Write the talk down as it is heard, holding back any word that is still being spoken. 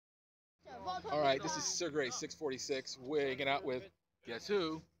All right, this is Sir Gray 646. We're hanging out with, guess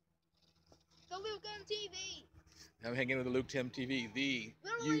who? The Luke MTV. I'm hanging with the Luke Tim TV, the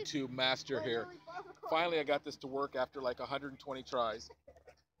YouTube master here. Finally, I got this to work after like 120 tries.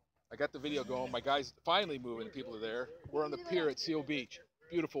 I got the video going. My guy's finally moving. People are there. We're on the pier at Seal Beach.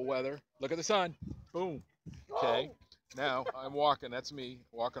 Beautiful weather. Look at the sun. Boom. Okay. Now I'm walking. That's me.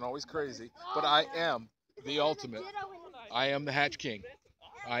 Walking always crazy. But I am the ultimate. I am the Hatch King.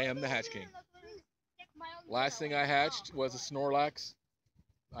 I am the Hatch King. Last thing I hatched was a Snorlax.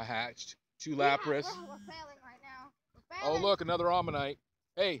 I hatched 2 Lapras. Oh, look, another Ammonite.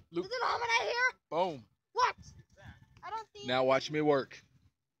 Hey, Luke. Is an Ammonite here? Boom. What? I don't see. Now watch me work.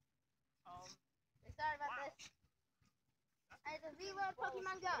 Sorry about this. I had to reload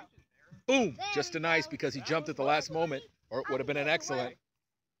Pokemon Go. Boom. Just a nice because he jumped at the last moment, or it would have been an excellent.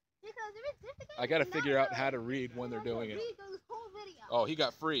 I got to figure out how to read when they're doing it. Oh, he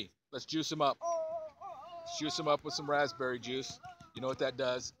got free. Let's juice him up. Let's juice him up with some raspberry juice. You know what that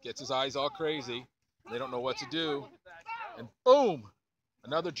does? Gets his eyes all crazy. They don't know what to do. And boom!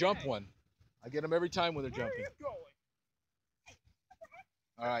 Another jump one. I get them every time when they're jumping.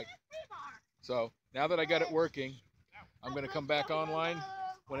 All right. So now that I got it working, I'm going to come back online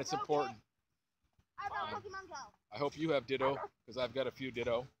when it's important. I hope you have Ditto, because I've got a few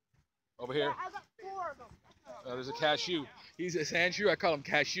Ditto. Over here. There's a cashew. He's a Sandshoe. I call him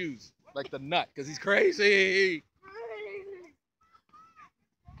cashews, like the nut, because he's crazy.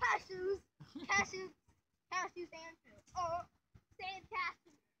 Cashews. Cashews. Cashew Sandshoe. Oh, sand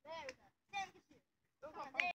cashew. There we go. Sand cashew.